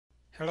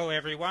Hello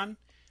everyone.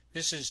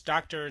 This is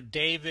Dr.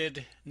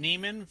 David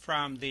Nieman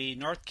from the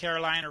North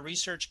Carolina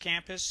Research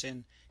Campus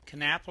in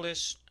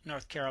Kannapolis,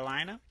 North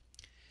Carolina.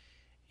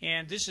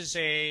 And this is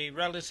a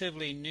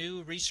relatively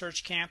new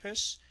research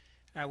campus.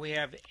 We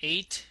have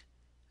 8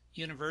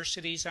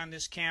 universities on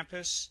this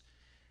campus.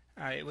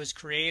 It was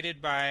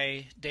created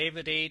by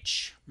David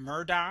H.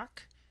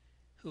 Murdoch,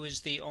 who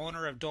is the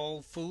owner of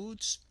Dole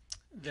Foods.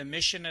 The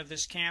mission of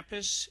this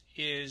campus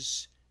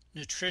is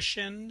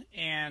nutrition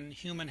and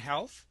human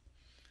health.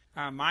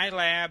 My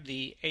lab,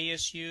 the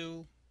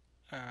ASU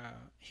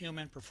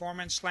Human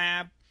Performance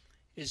Lab,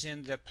 is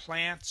in the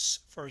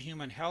Plants for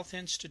Human Health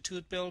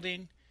Institute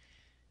building.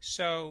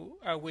 So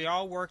we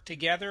all work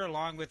together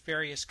along with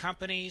various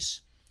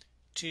companies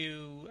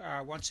to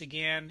once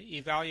again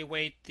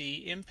evaluate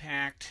the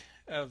impact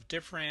of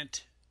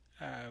different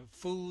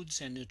foods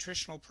and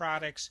nutritional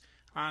products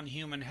on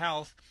human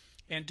health,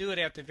 and do it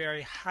at the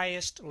very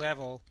highest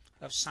level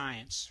of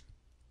science.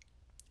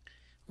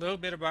 A little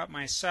bit about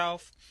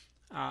myself.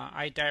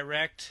 I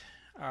direct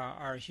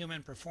our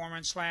Human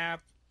Performance Lab,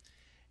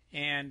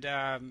 and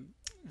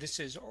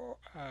this is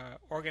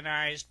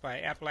organized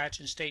by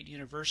Appalachian State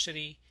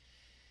University.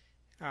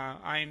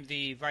 I'm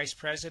the Vice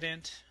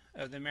President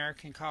of the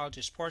American College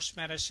of Sports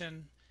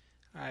Medicine.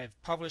 I've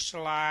published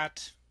a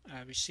lot,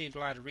 received a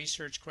lot of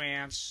research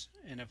grants,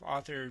 and have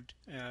authored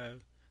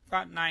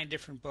about 9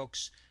 different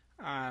books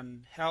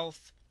on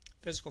health,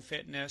 physical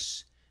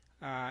fitness,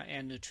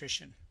 and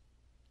nutrition.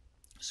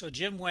 So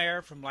Jim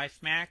Ware from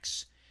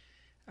LifeMax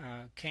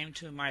came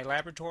to my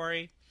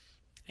laboratory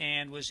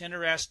and was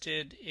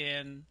interested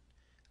in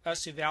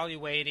us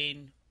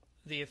evaluating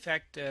the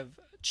effect of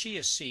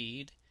chia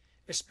seed,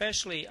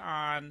 especially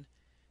on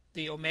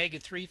the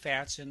omega-3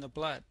 fats in the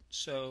blood.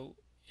 So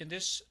in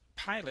this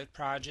pilot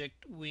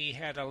project, we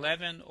had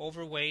 11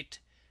 overweight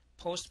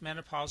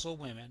postmenopausal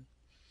women,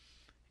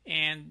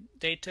 and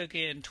they took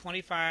in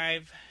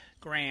 25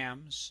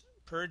 grams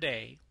per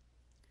day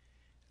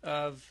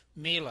of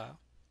Mila,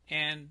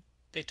 and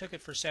they took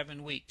it for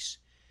 7 weeks.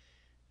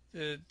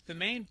 The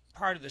main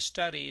part of the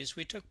study is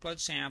we took blood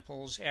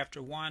samples after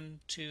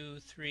 1, 2,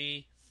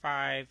 3,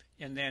 5,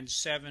 and then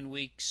 7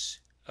 weeks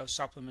of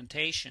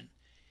supplementation,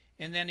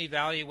 and then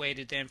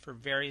evaluated them for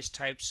various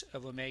types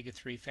of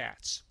omega-3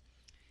 fats.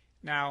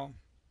 Now,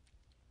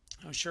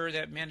 I'm sure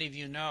that many of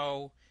you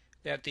know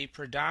that the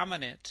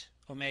predominant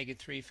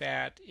omega-3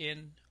 fat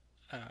in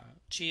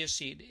chia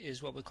seed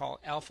is what we call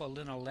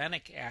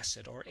alpha-linolenic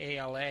acid, or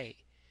ALA.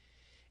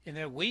 And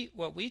then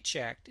what we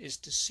checked is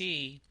to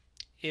see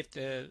if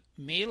the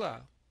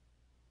Mila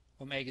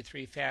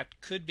omega-3 fat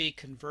could be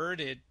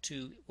converted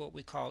to what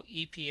we call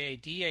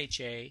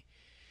EPA-DHA,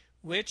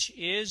 which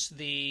is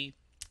the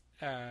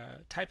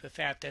type of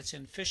fat that's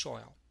in fish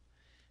oil.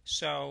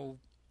 So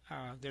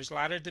there's a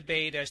lot of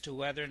debate as to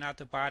whether or not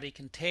the body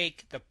can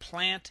take the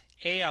plant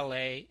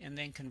ALA and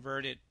then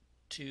convert it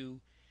to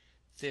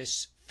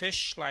this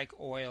fish-like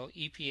oil,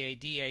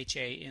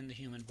 EPA-DHA, in the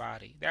human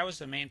body. That was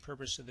the main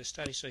purpose of the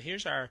study. So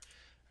here's our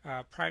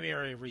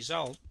primary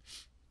result.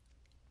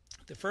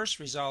 The first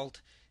result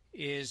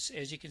is,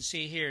 as you can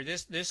see here,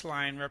 this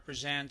line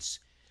represents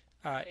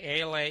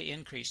ALA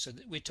increase. So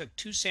we took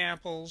 2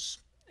 samples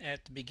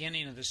at the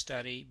beginning of the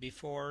study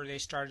before they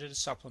started a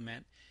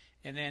supplement,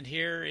 and then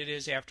here it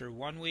is after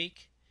 1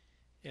 week,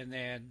 and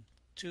then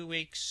 2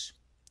 weeks,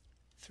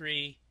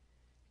 3,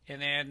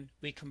 and then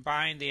we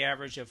combined the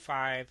average of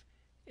 5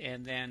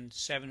 and then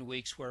 7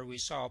 weeks where we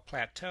saw a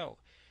plateau.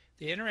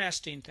 The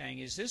interesting thing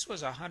is this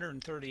was a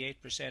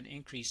 138%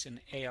 increase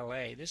in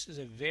ALA. This is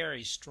a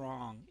very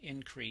strong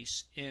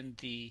increase in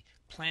the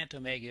plant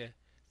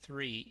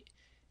omega-3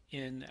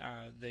 in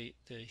the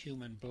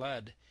human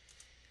blood.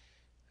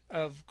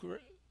 Of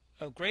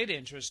great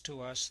interest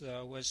to us,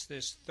 though, was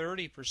this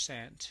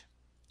 30%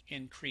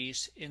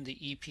 increase in the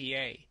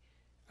EPA.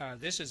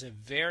 This is a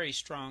very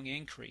strong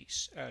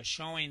increase,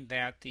 showing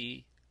that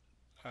the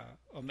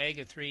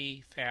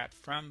omega-3 fat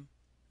from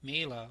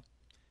Mila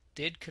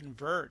did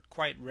convert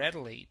quite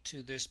readily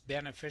to this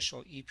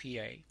beneficial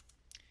EPA.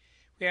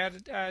 We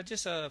had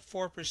just a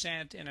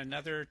 4% in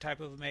another type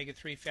of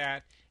omega-3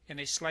 fat and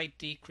a slight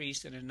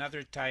decrease in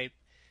another type,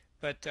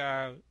 but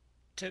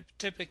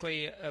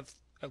typically of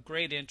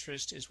great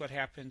interest is what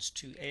happens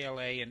to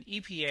ALA and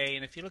EPA.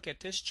 And if you look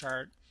at this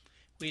chart,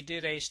 we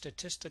did a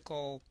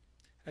statistical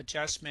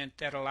adjustment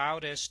that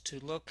allowed us to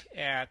look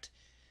at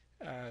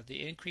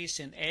the increase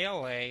in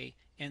ALA,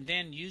 and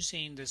then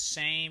using the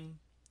same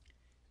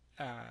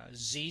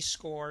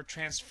z-score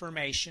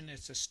transformation.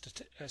 It's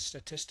a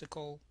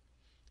statistical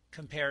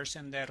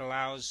comparison that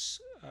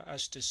allows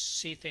us to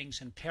see things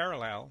in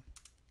parallel.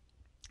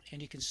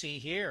 And you can see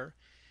here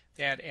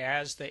that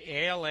as the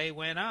ALA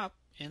went up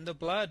in the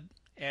blood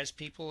as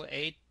people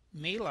ate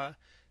Mila,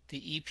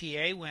 the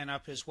EPA went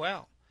up as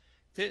well.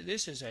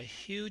 This is a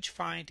huge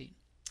finding,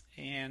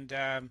 and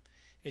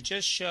it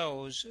just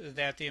shows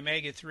that the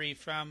omega-3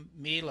 from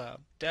Mila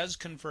does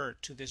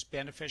convert to this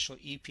beneficial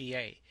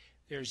EPA.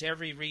 There's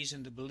every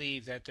reason to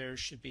believe that there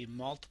should be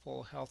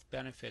multiple health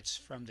benefits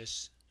from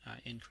this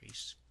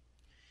increase.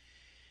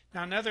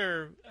 Now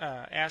another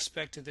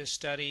aspect of this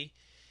study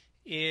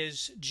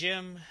is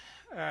Jim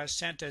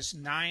sent us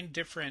 9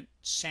 different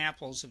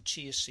samples of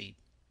chia seed,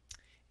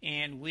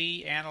 and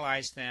we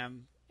analyzed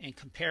them and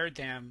compared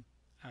them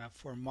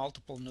for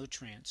multiple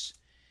nutrients.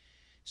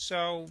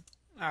 So,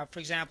 for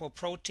example,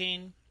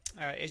 protein,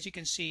 as you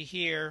can see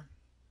here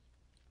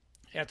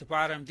at the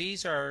bottom,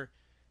 these are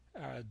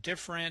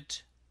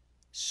different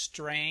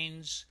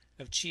strains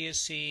of chia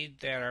seed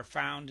that are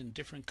found in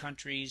different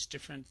countries,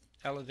 different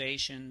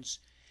elevations,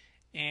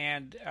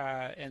 and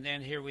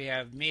then here we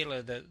have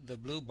Mila, the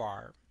blue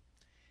bar.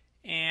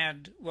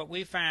 And what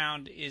we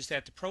found is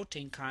that the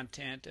protein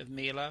content of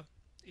Mila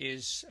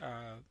is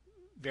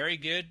very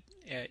good,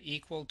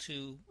 equal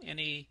to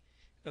any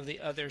of the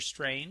other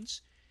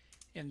strains.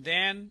 And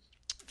then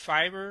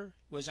fiber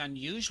was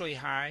unusually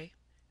high.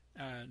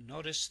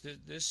 Notice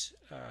that this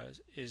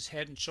is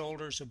head and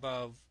shoulders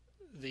above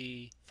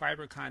the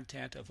fiber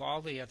content of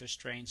all the other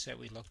strains that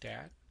we looked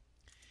at.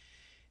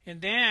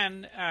 And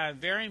then,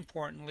 very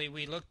importantly,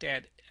 we looked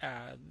at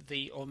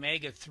the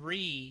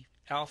omega-3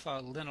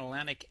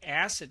 alpha-linolenic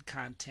acid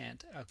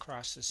content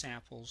across the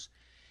samples.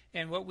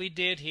 And what we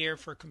did here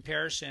for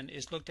comparison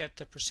is looked at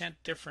the percent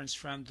difference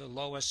from the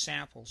lowest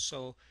sample.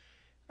 So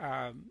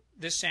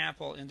this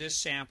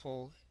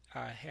sample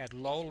had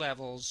low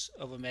levels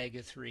of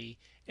omega-3,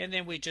 and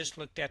then we just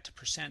looked at the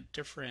percent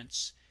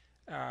difference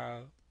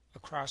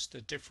across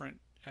the different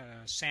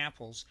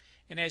samples.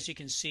 And as you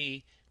can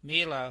see,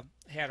 Mila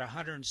had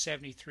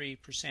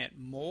 173%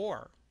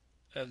 more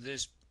of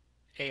this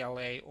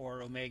ALA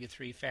or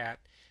omega-3 fat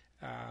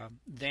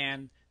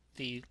than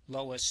the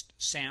lowest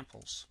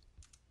samples.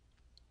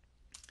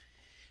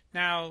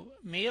 Now,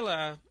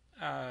 Mila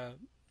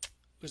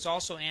was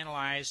also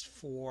analyzed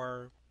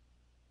for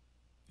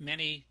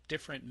many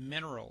different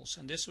minerals,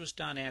 and this was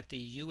done at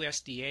the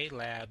USDA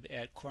lab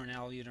at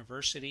Cornell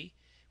University.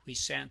 We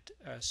sent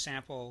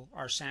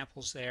our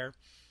samples there,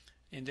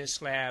 and this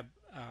lab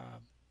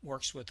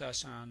works with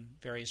us on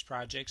various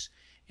projects.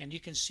 And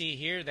you can see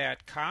here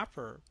that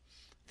copper,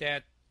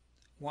 that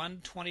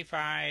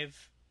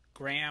 125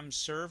 gram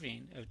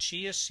serving of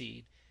chia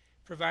seed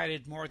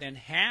provided more than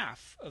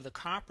half of the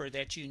copper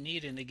that you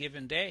need in a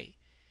given day.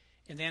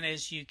 And then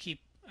as you keep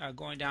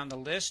going down the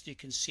list, you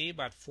can see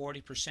about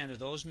 40% of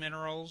those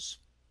minerals.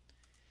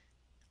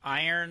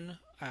 Iron,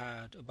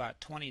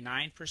 about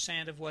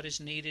 29% of what is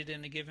needed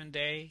in a given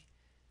day.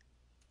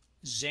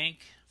 Zinc,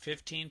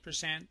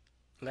 15%.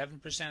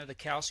 11% of the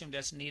calcium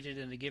that's needed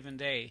in a given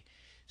day.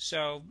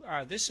 So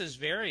this is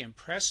very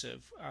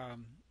impressive.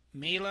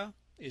 Mila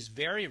is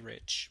very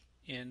rich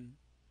in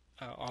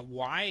a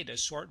wide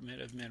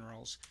assortment of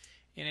minerals.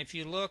 And if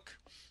you look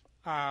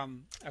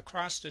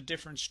across the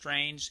different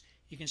strains,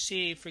 you can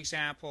see, for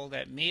example,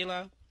 that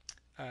Mila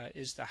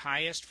is the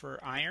highest for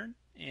iron,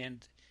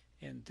 and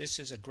this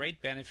is a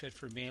great benefit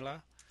for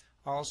Mila.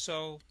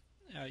 Also,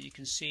 you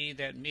can see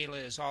that Mila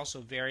is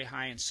also very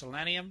high in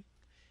selenium.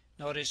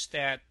 Notice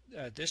that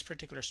this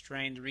particular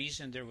strain, the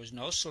reason there was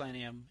no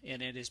selenium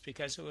in it is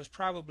because it was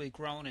probably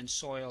grown in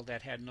soil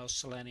that had no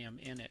selenium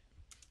in it.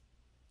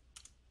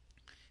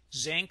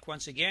 Zinc,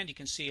 once again, you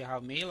can see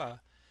how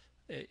Mila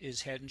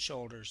is head and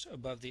shoulders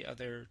above the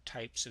other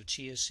types of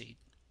chia seed.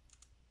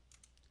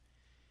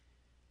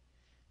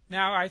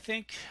 Now, I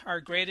think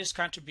our greatest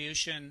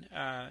contribution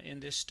in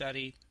this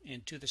study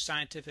into the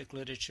scientific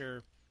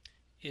literature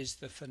is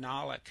the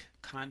phenolic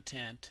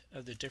content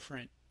of the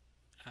different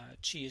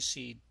chia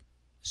seed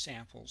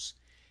samples.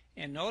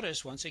 And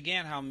notice once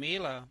again how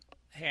Mila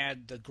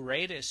had the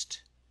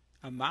greatest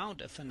amount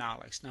of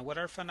phenolics. Now, what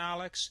are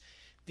phenolics?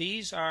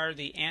 These are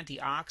the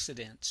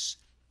antioxidants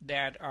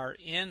that are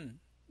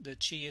in the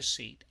chia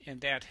seed and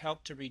that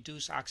help to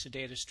reduce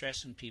oxidative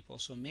stress in people.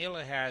 So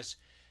Mila has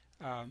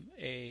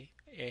a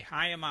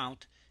high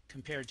amount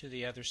compared to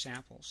the other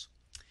samples.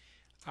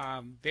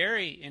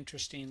 Very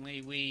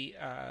interestingly, we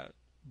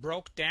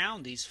broke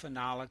down these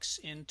phenolics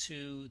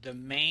into the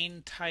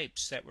main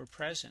types that were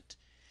present.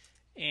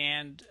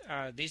 And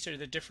these are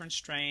the different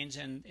strains,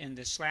 and in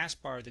this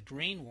last bar, the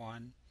green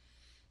one,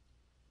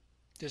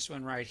 this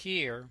one right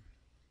here,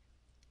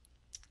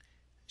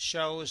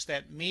 shows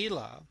that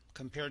Mila,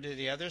 compared to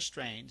the other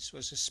strains,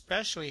 was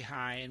especially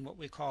high in what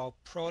we call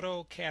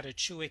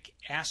protocatechuic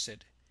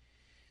acid.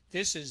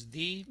 This is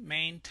the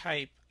main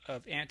type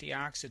of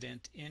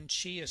antioxidant in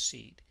chia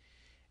seed.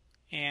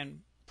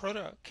 And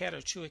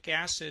protocatechuic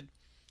acid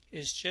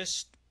is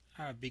just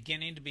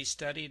beginning to be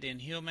studied in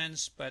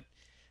humans, but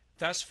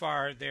thus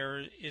far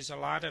there is a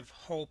lot of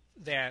hope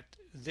that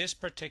this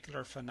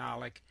particular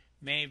phenolic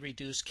may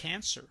reduce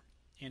cancer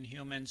in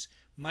humans.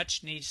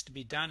 Much needs to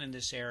be done in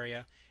this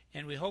area,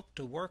 and we hope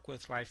to work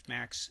with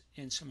LifeMax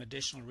in some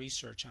additional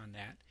research on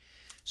that.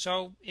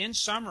 So in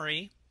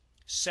summary,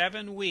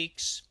 7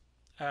 weeks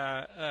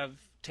of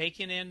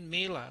taking in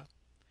Mila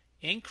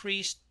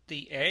increased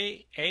the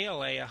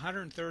ALA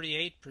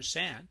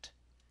 138%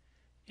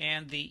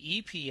 and the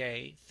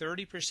EPA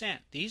 30%.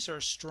 These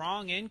are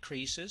strong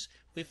increases.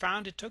 We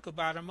found it took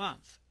about a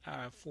month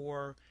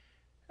for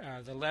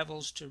the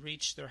levels to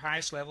reach their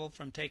highest level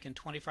from taking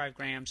 25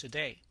 grams a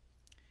day.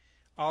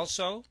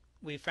 Also,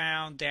 we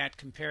found that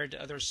compared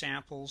to other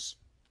samples,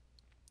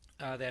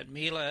 that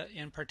Mila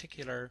in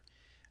particular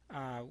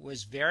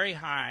was very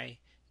high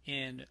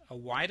in a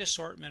wide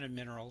assortment of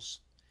minerals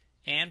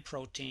and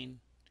protein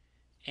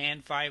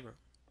and fiber.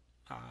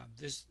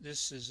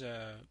 This is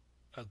a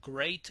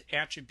great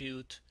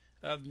attribute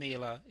of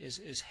Mila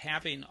is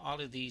having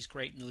all of these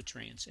great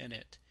nutrients in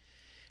it.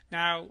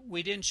 Now,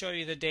 we didn't show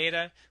you the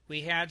data.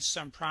 We had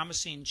some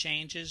promising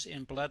changes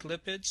in blood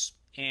lipids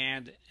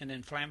and an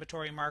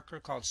inflammatory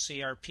marker called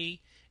CRP,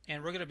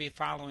 and we're going to be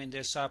following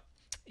this up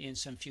in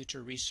some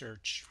future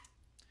research.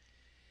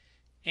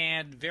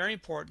 And very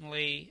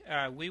importantly,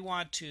 we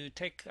want to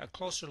take a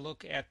closer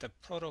look at the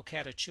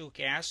protocatechuic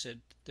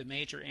acid, the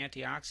major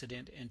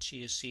antioxidant in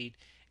chia seed,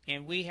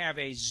 and we have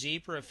a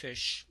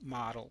zebrafish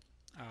model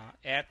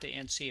at the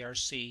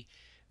NCRC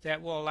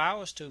that will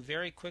allow us to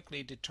very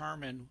quickly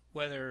determine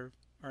whether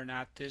or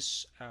not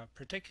this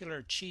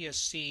particular chia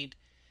seed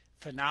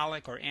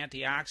phenolic or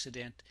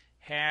antioxidant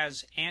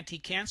has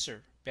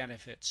anti-cancer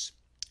benefits.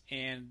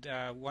 And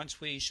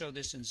once we show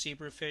this in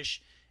zebrafish,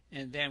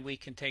 and then we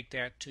can take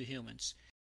that to humans.